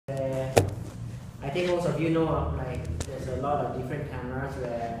think most of you know like there's a lot of different cameras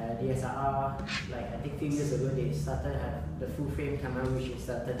where DSLR, like I think a few years ago they started have the full frame camera, which is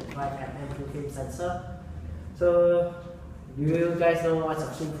the 35mm full frame sensor. So do you guys know what's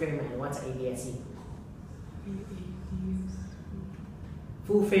a full frame and what's APS-C?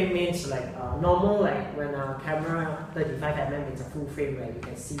 Full frame means like normal, like when a camera 35mm it's a full frame, right? You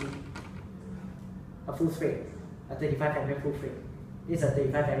can see a full frame, a 35mm full frame. This is a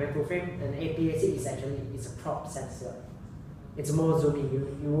 35mm full frame, and APS-C is actually a crop sensor. It's more zoomy.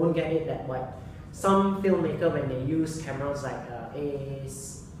 You won't get it that wide. Some filmmaker when they use cameras like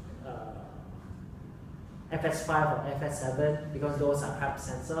FS5 or FS7, because those are crop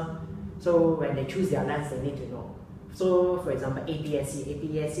sensor. So when they choose their lens, they need to know. So for example, APS-C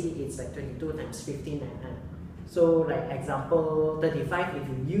is like 22 times 15mm. So like example 35, if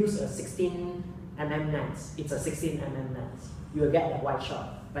you use a 16mm lens, it's a 16mm lens. You will get a wide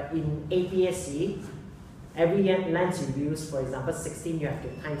shot. But in APS-C, every lens you use, for example 16, you have to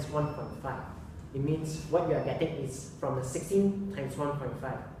times 1.5. It means what you are getting is from the 16 times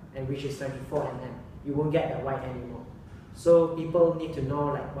 1.5, and which is 24mm. You won't get that wide anymore. So people need to know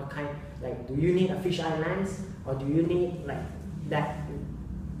like what kind, like do you need a fisheye lens, or do you need like that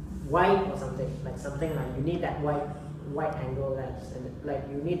wide or something, like you need that wide angle lens, and like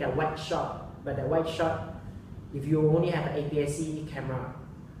you need a wide shot. But the wide shot, if you only have an APS-C camera,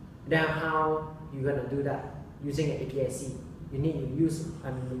 then how you gonna do that using an APS-C? You need to use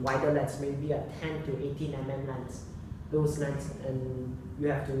a wider lens, maybe a 10 to 18mm lens, those lenses, and you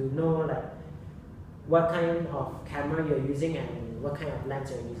have to know like what kind of camera you're using and what kind of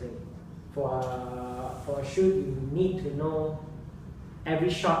lens you're using. For a shoot, you need to know every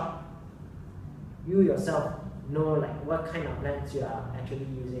shot. You yourself know like what kind of lens you are actually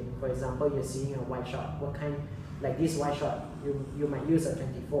using. For example, you're seeing a wide shot. What kind, like this wide shot, you might use a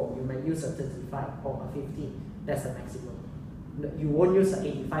 24, you might use a 35 or a 50. That's the maximum. You won't use an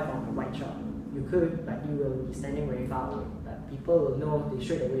 85 on a wide shot. You could, but you will be standing very far away. But people will know, they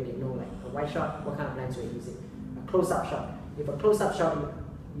straight away they know like a wide shot, what kind of lens you're using. A close-up shot. If a close-up shot,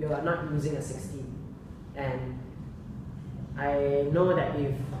 you are not using a 16. And I know that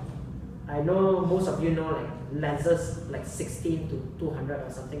I know most of you know like lenses like 16 to 200 or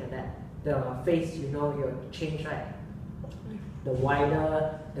something like that. The face, you know, you change, right? The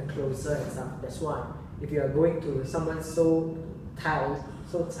wider, the closer and stuff. That's why if you are going to someone so tight,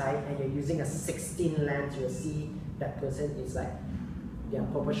 and you're using a 16 lens, you'll see that person is like, their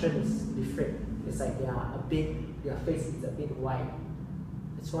proportion is different. It's like their face is a bit wide.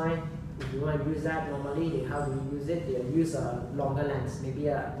 That's why if you want to use that, normally how do you use it? They use a longer lens. Maybe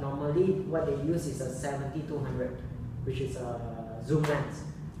normally what they use is a 70-200, which is a zoom lens.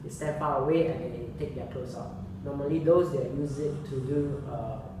 They step far away and they take their close up. Normally those they use it to do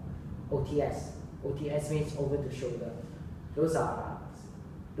OTS. OTS means over the shoulder. Those are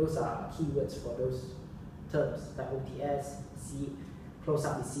keywords for those terms, like OTS, close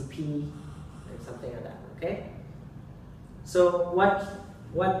up is CP, and something like that. Okay. So what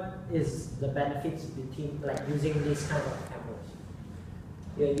is the benefits between like using this kind of cameras?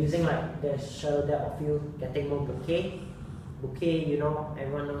 You're using like the shadow depth of field, getting more bokeh. Bokeh, you know,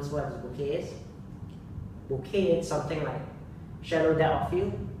 everyone knows what bokeh is. Bokeh is something like shadow depth of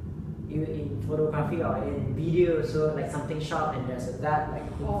field. You in photography or in video, so like something sharp and there's a dot like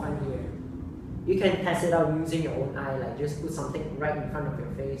in front here. You can test it out using your own eye, like just put something right in front of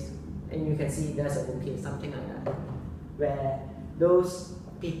your face, and you can see there's a bokeh, something like that. Where those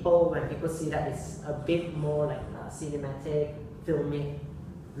people, when people see that, it's a bit more like a cinematic, filmic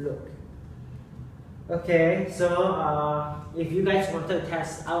look. Okay, so if you guys want to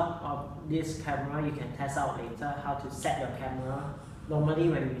test out of this camera, you can test out later how to set your camera. Normally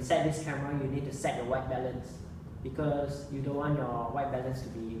when you set this camera, you need to set your white balance, because you don't want your white balance to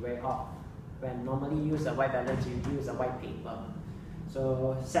be very off. When normally you use a white balance, you use a white paper.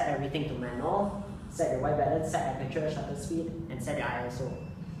 So set everything to manual, set your white balance, set aperture, shutter speed, and set your ISO.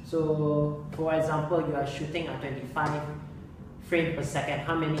 So for example, you are shooting at 25 frames per second.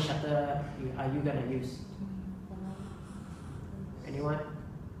 How many shutter are you gonna use? Anyone?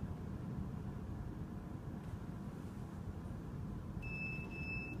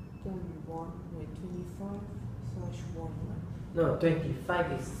 Wait, 25/1. No,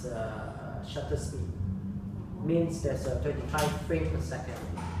 25 is shutter speed. Means there's a 25 frames per second.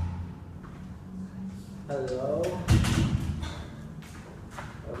 Hello?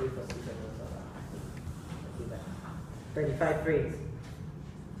 I'll wait for 2 seconds. I'll do that. 25 frames.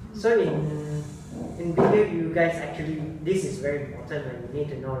 So in video, you guys actually, this is very important when you need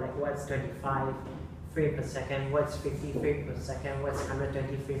to know like what's 25 frames per second, what's 50 frames per second, what's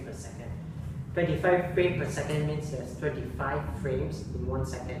 120 frames per second. 25 frames per second means there's 25 frames in 1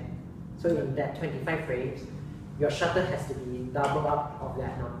 second. So in that 25 frames, your shutter has to be double up of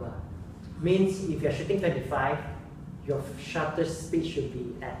that number. Means if you're shooting 25, your shutter speed should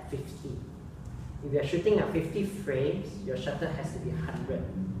be at 50. If you're shooting at 50 frames, your shutter has to be 100.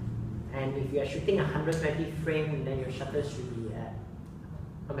 And if you're shooting 120 frames, then your shutter should be at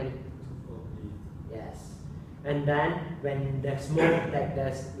how many? Yes. And then when there's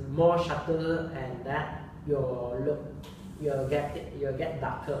more shutter and that, you'll get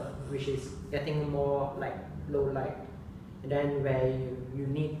darker, which is getting more like low light. And then where you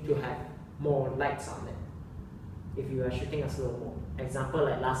need to have more lights on it. If you are shooting a slow-mo. Example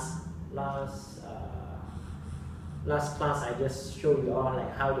like last class I just showed you all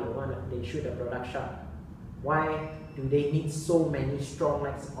like how they shoot a product shot. Why do they need so many strong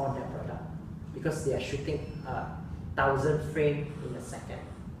lights on their product? Because they are shooting 1,000 frames in a second.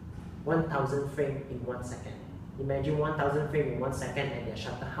 1,000 frames in 1 second. Imagine 1,000 frames in 1 second and their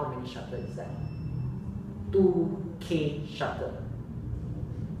shutter, how many shutter is that? 2K shutter.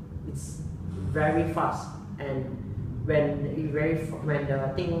 It's very fast, and when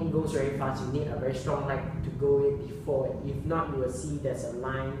the thing goes very fast, you need a very strong light to go in before it. If not, you will see there's a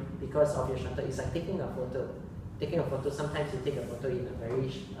line because of your shutter. It's like taking a photo. Sometimes you take a photo in a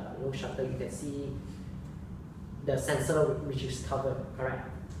very low shutter, you can see the sensor which is covered, correct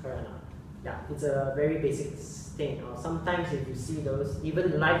or not? Yeah, it's a very basic thing. Or sometimes if you see those,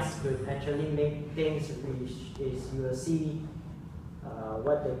 even lights could actually make things which is, you will see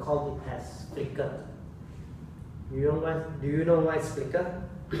what they call it as flicker. Do you know what's flicker?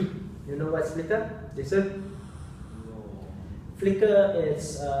 You know what's flicker? Listen. No. Flicker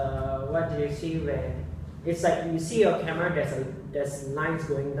is what do you see where it's like you see your camera, there's lines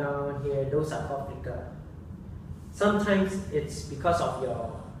going down here, those are called flicker. Sometimes it's because of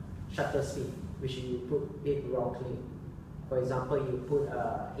your shutter speed, which you put it wrongly. For example, you put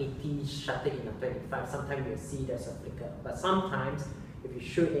 80 shutter in a 25, sometimes you'll see there's a flicker. But sometimes if you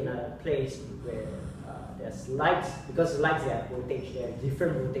shoot in a place where there's lights, because lights they have voltage, they have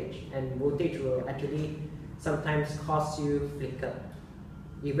different voltage, and voltage will actually sometimes cause you flicker.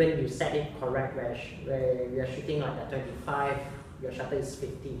 Even you set it correct where you are shooting like a 25, your shutter is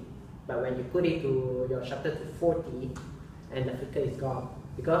 50. But when you put it to your shutter to 40, and the flicker is gone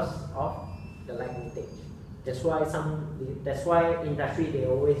because of the light voltage. That's why industry they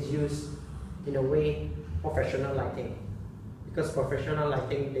always use in a way professional lighting, because professional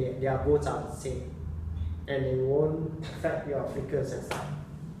lighting their boats are the same and they won't affect your flickers and stuff.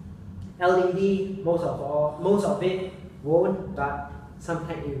 LED most of it won't, but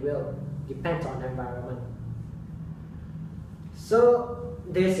sometimes it will, depends on the environment. So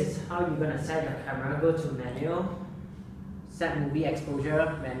this is how you're gonna set your camera. Go to manual, set movie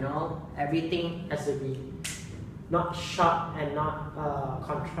exposure, manual. Everything has to be not sharp and not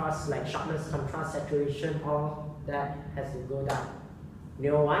contrast, like sharpness, contrast, saturation, all that has to go down.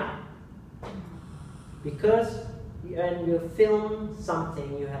 You know why? Because when you film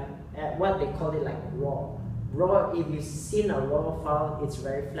something, you have what they call it like raw. Raw, if you've seen a raw file, it's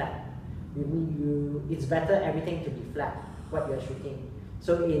very flat. It's better everything to be flat, what you're shooting.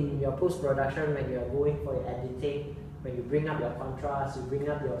 So in your post-production, when you're going for your editing, when you bring up your contrast, you bring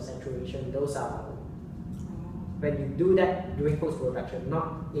up your saturation, those are when you do that during post-production,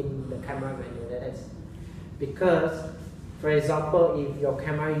 not in the camera menu. That is because, for example, if your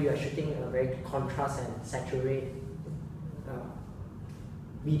camera you are shooting a very contrast and saturate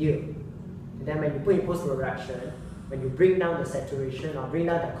video, and then when you put in post-production, when you bring down the saturation or bring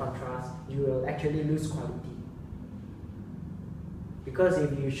down the contrast, you will actually lose quality. Because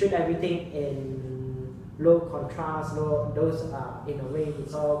if you shoot everything in low contrast, those are in a way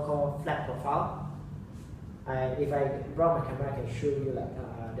it's all called flat profile. If I brought my camera, I can show you like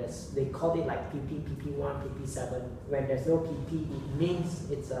they call it like PP, PP1, PP7. When there's no PP, it means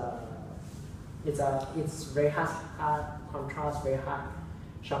it's very hard contrast, very hard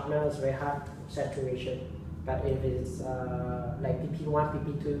sharpness, very hard saturation. But if it's like PP1,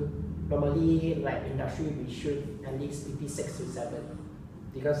 PP2, normally like industry we shoot at least PP6 to 7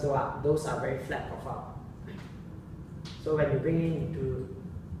 because those are very flat profile. So when you bring it into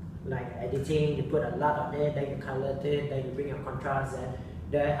like editing, you put a lot of it, then you color it, then you bring your contrast, and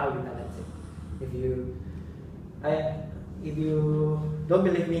that's how you balance it. If you don't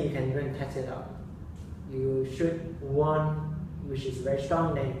believe me, you can go and test it out. You shoot one which is very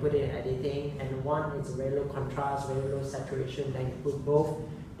strong, then you put it in editing, and one is very low contrast, very low saturation, then you put both,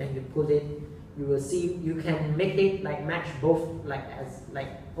 then you pull it. You will see you can make it like match both like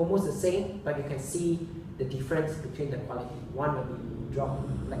almost the same, but you can see the difference between the quality. One will be dropped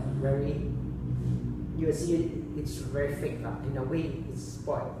like very you see it's very fake. In a way, it's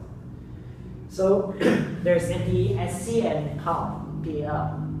spoiled. So there's NTSC and PAL.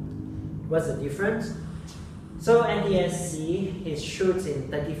 What's the difference? So NTSC it shoots in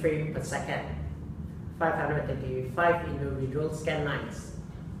 30 frames per second, 535 individual scan lines.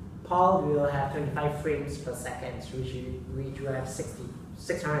 PAL will have 25 frames per second, which will have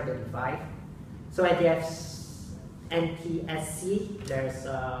 635. So NTSC, there's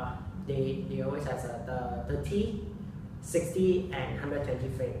they always has the 30, 60, and 120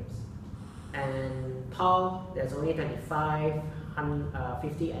 frames. And PAL, there's only 25,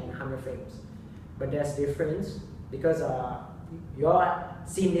 50, and 100 frames. But there's difference because you all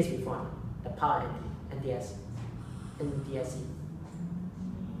seen this before, the PAL and NTSC.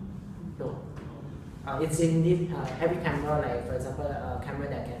 No. It's in this, every camera, like for example, a camera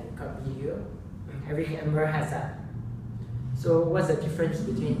that can cut video, every camera has that. So what's the difference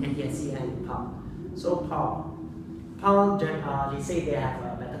between NTSC and PAL? So PAL, they say they have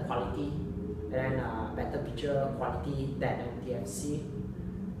a better quality and better picture quality than NTSC.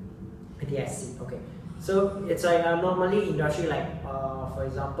 Okay. So it's like normally industry, like for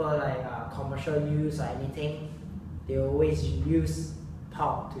example, like commercial use or anything, they always use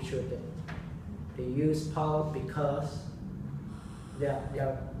PAL to shoot it. They use PAL because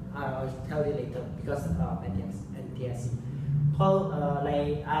I'll tell you later, because of NTSC. PAL,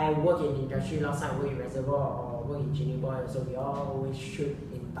 like I work in industry last time, I work in reservoir or work in Genie Boy, so we all always shoot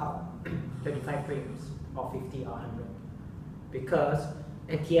in PAL, 25 frames or 50 or 100. Because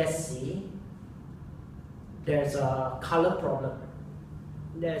NTSC, there's a color problem.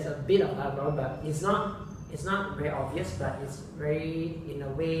 There's a bit of color problem, but it's not very obvious, but it's very, in a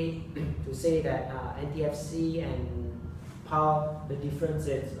way, to say that NTSC and PAL, the difference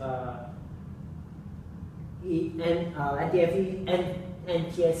is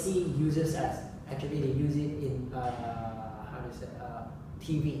NTSC uses as, actually they use it in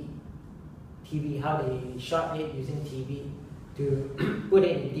TV, how they shot it using TV to put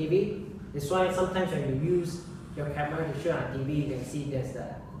it in TV. That's why sometimes when you use your camera to shoot on TV, you can see there's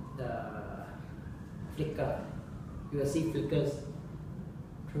the flicker. You will see flickers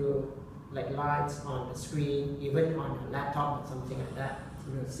through like lights on the screen, even on a laptop or something like that.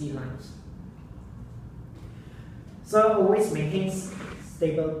 You will see lines. So always maintain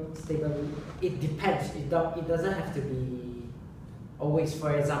stable. It depends. It doesn't have to be always.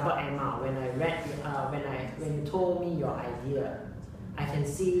 For example, Emma, when I read when you told me your idea, I can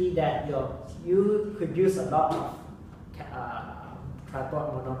see that you could use a lot of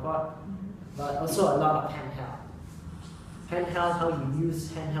tripod, monopod, but also a lot of handheld. Handheld, how you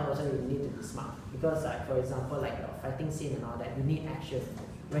use handheld also you need to be smart, because like for example, like your fighting scene and all that, you need action.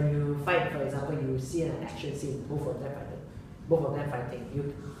 When you fight, for example, you see an action scene, both of them fighting.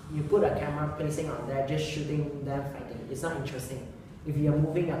 You put a camera placing on there, just shooting them fighting. It's not interesting. If you're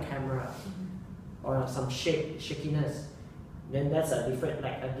moving a camera or some shakiness, then that's a different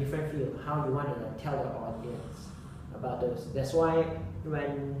feel. How you want to tell the audience about those. That's why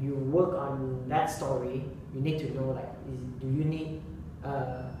when you work on that story, you need to know like, do you need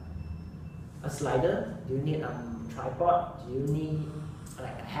a slider? Do you need a tripod? Do you need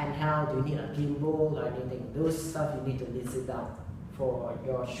like a handheld? Do you need a gimbal or anything? Those stuff you need to list it down for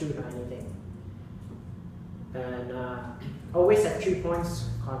your shoot or anything. And always have 3 points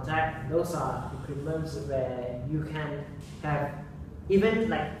contact. Those are equipments where you can have, even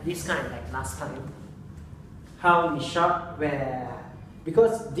like this kind, like last time, how we shot, where,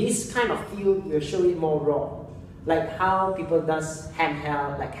 because this kind of feel will show it more raw, like how people does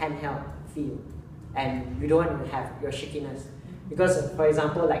handheld feel, and you don't want to have your shakiness. Because for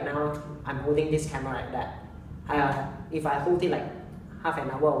example, like now I'm holding this camera like that. If I hold it like half an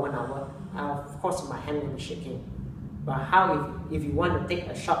hour or 1 hour, of course my hand will be shaking. But how if you want to take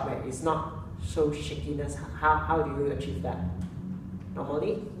a shot where it's not so shakiness, how do you achieve that?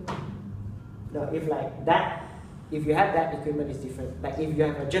 Normally, no. If like that, if you have that equipment, is different. Like if you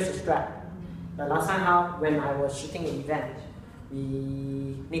have just a strap. The last time when I was shooting an event,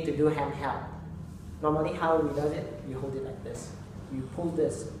 we need to do handheld. Normally how we do it, we hold it like this. You pull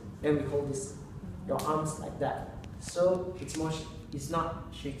this, then we hold this, your arms like that. So it's not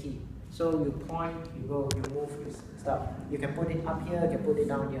shaky. So you point, you go, you move, you stuff. You can put it up here, you can put it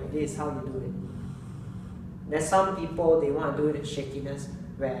down here. This is how you do it. There's some people, they want to do it shakiness,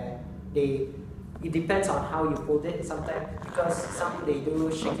 where it depends on how you put it sometimes, because some they do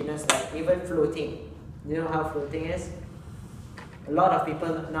shakiness like even floating. You know how floating is? A lot of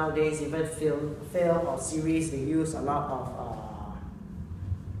people nowadays, even film or series, they use a lot of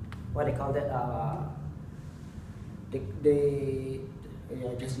what they call that, I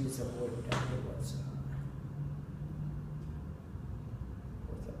just use the word,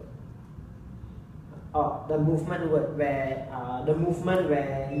 the movement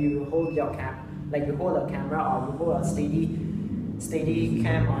where you hold your like you hold a camera or you hold a steady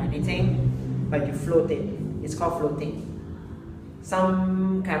cam or anything, but you float it. It's called floating.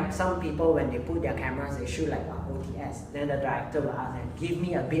 Some people, when they put their cameras, they shoot like OTS. Then the director will ask them, give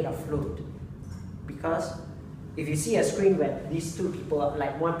me a bit of float, because if you see a screen where these two people are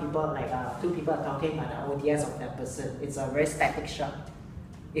talking about the ODS of that person, it's a very static shot.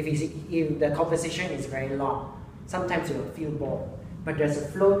 If the conversation is very long, sometimes you will feel bored. But there's a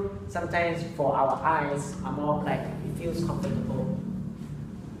float, sometimes for our eyes are more like it feels comfortable.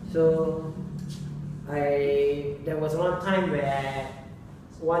 So there was one time where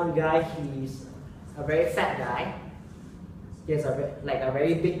one guy, he's a very fat guy. He has a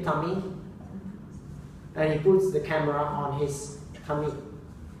very big tummy, and he puts the camera on his tummy,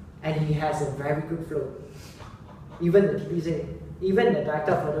 and he has a very good flow. Even the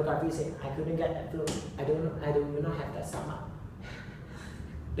director of photography said, I couldn't get that flow. I do not have that stomach.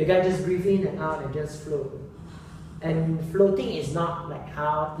 The guy just breathe in and out and just float. And floating is not like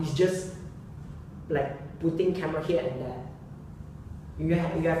how it's just like putting camera here and there. You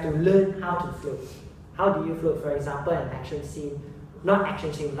have to learn how to float. How do you float? For example, an action scene, not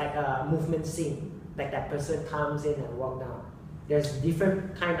action scene, like a movement scene, like that person comes in and walk down. There's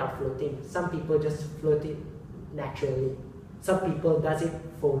different kind of floating. Some people just float it naturally. Some people does it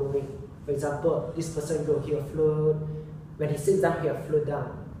following. For example, this person go here float. When he sits down, he'll float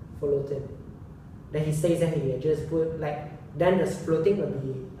down, follow him. Then he stays there, he just put then the floating will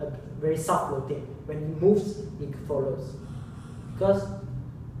be a very soft floating. When he moves, he follows. Because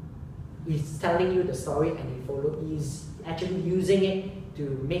he's telling you the story and he's actually using it to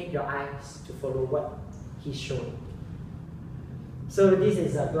make your eyes to follow what he's showing. So this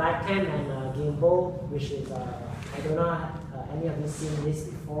is a GlideCam and a gimbal, which is I don't know any of you seen this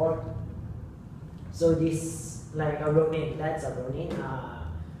before. So this like a Ronin, that's a Ronin.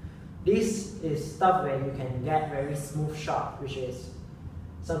 This is stuff where you can get very smooth shot, which is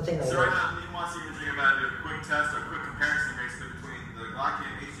something like so right now, you want to see if you're about to do a quick test or a quick comparison basically between the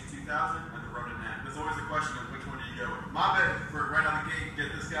GlideCam HD2000 and the Ronin Net. There's always a question of which one do you go with. My bet for right out the gate,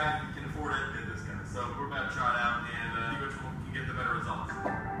 get this guy. If you can afford it, get this guy. So we're about to try it out and see which one can get the better results.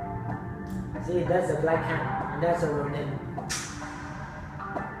 See, that's a GlideCam and that's a Ronin.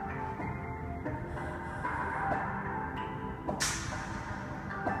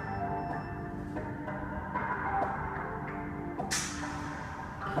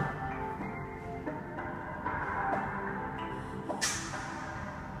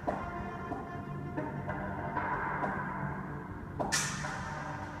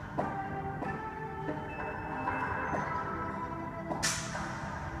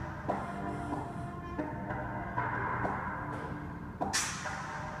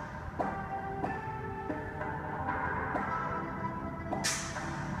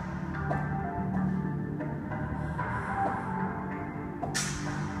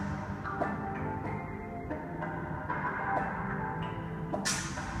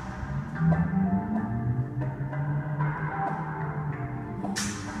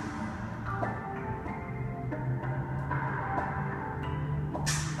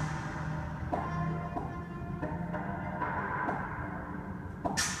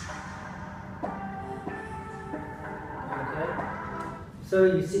 So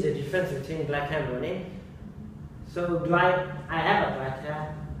you see the difference between GlideCam and Ronin. So I have a GlideCam,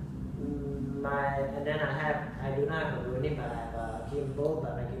 and then I do not have a Ronin, but I have a gimbal.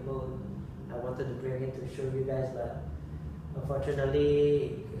 But my gimbal, I wanted to bring it to show you guys, but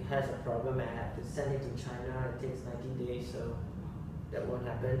unfortunately it has a problem. I have to send it to China. It takes 90 days, so that won't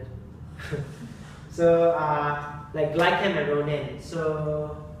happen. So like GlideCam and Ronin.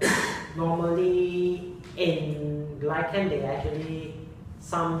 So normally in GlideCam they actually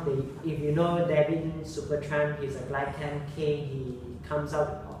if you know Devin Supertramp, he's a GlideCam king. He comes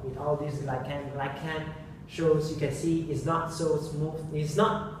out with all these GlideCam shows. You can see it's not so smooth. It's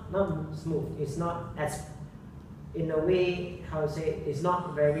not smooth. It's not as, in a way, how to say, it's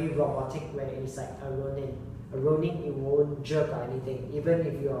not very robotic where it's like a Ronin. A Ronin, it won't jerk or anything, even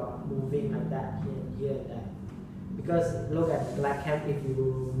if you are moving like that here and there. Because look at the GlideCam, if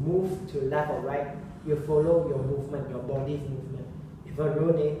you move to left or right, you follow your movement, your body's movement. If a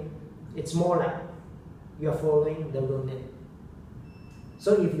Ronin, it's more like you're following the Ronin.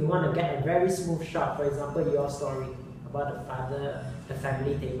 So if you want to get a very smooth shot, for example, your story about the father, the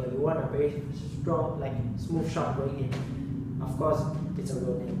family table, you want a very strong, like smooth shot going in. Of course, it's a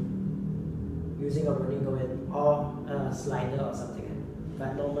Ronin. Using a Ronin going, or a slider or something.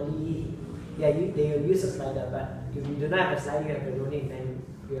 But normally, yeah, they will use a slider. But if you do not have a slider, you have a Ronin, then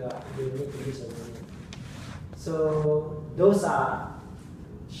you need to use a Ronin. So those are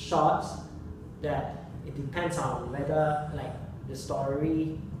shots that it depends on whether like the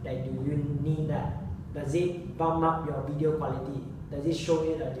story that you need that. Does it bump up your video quality? Does it show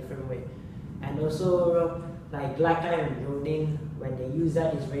it a different way? And also like Leica and Ronin, when they use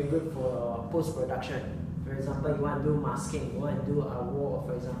that, it's very good for post-production. For example, you want to do masking, you want to do a wall.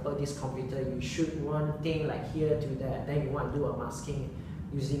 For example, this computer, you shoot one thing like here to there, then you want to do a masking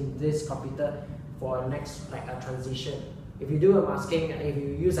using this computer for next like a transition. If you do a masking, if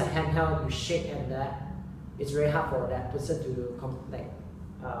you use a handheld, you shake and that, it's very hard for that person to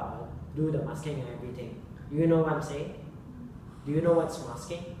do the masking and everything. Do you know what I'm saying? Do you know what's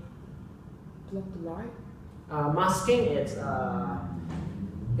masking? Block the light. Masking is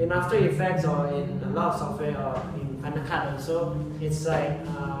in After Effects or in a lot of software or in Final Cut also, it's like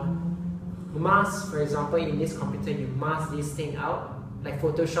mask. For example, in this computer, you mask this thing out. Like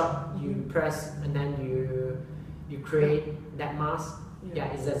Photoshop, you press and then you create that mask.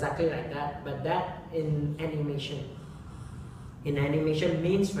 Yeah, it's exactly like that. But that in animation. In animation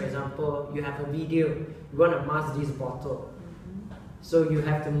means, for example, you have a video, you want to mask this bottle. So you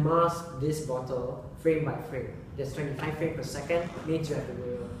have to mask this bottle frame by frame. There's 25 frames per second, means you have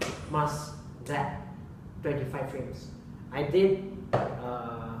to mask that 25 frames. I did,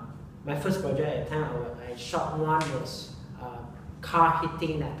 my first project at the time, I shot one was car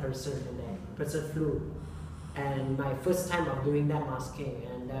hitting that person and that person flew. And my first time of doing that masking,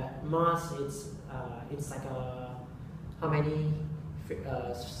 and that mask, it's like how many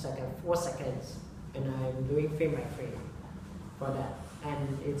seconds? 4 seconds, and I'm doing frame by frame for that.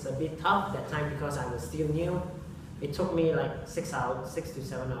 And it's a bit tough that time because I was still new. It took me like 6 to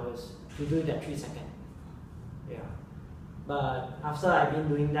 7 hours to do that 3 seconds. Yeah. But after I've been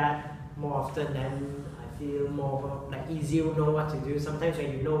doing that more often, then I feel more like easy to know what to do. Sometimes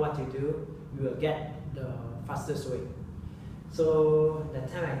when you know what to do, you will get the fastest way. So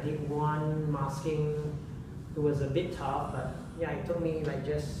that time I did one masking. It was a bit tough, but yeah, it took me like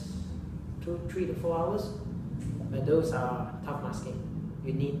just 3 to 4 hours. But those are tough masking.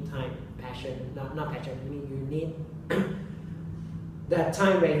 You need time, passion, not passion, you need that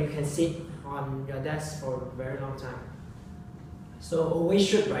time where you can sit on your desk for a very long time. So always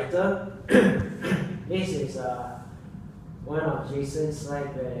shoot brighter. This is one of Jason's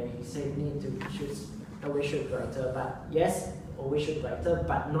slides where he said you need to always shoot brighter. But yes, always shoot brighter,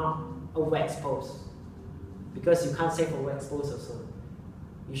 but not overexposed. Because you can't save overexposed also.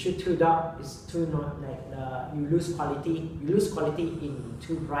 You shoot too dark, it's too not like you lose quality. You lose quality in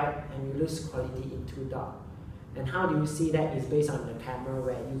too bright and you lose quality in too dark. And how do you see that is based on the camera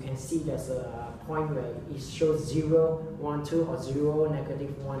where you can see there's a point where it shows 0, 1, 2 or 0,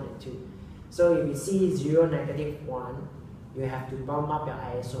 -1 and 2. So if you see 0, -1, you have to bump up your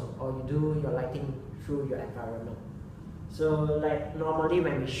ISO or you do your lighting through your environment. So like normally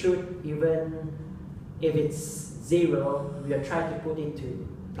when we shoot, even if it's 0, we'll try to put it to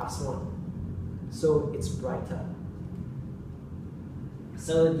 +1, so it's brighter.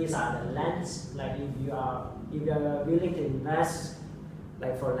 So these are the lens. Like if you are willing to invest,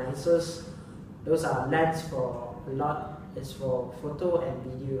 like for lenses, those are lens for a lot. It's for photo and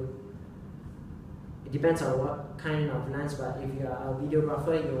video. It depends on what kind of lens, but if you are a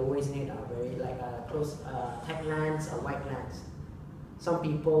videographer, you always need a very like a close tight lens, a wide lens. Some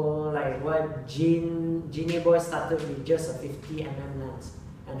people like what Genie Boy started with just a 50mm lens,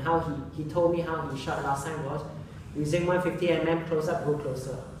 and how he told me how he shot last time was using 150mm close up, go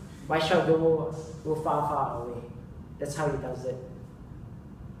closer. Wide shot, go far away. That's how he does it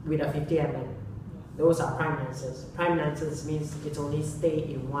with a 50mm. Those are prime lenses. Prime lenses means it only stay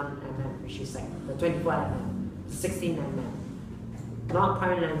in 1mm, which is like the 24mm, 16mm. Not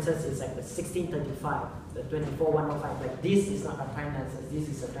prime lenses is like the 1635, the 24-105. Like this is not a prime lenses. This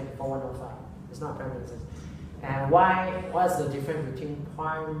is a 24-105. It's not prime lenses. And what's the difference between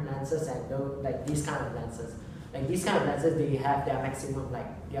prime lenses and those, like these kind of lenses? Like these kind of lenses, they have their maximum.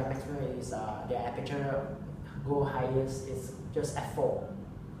 Like their maximum is their aperture go highest is just f4.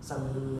 Some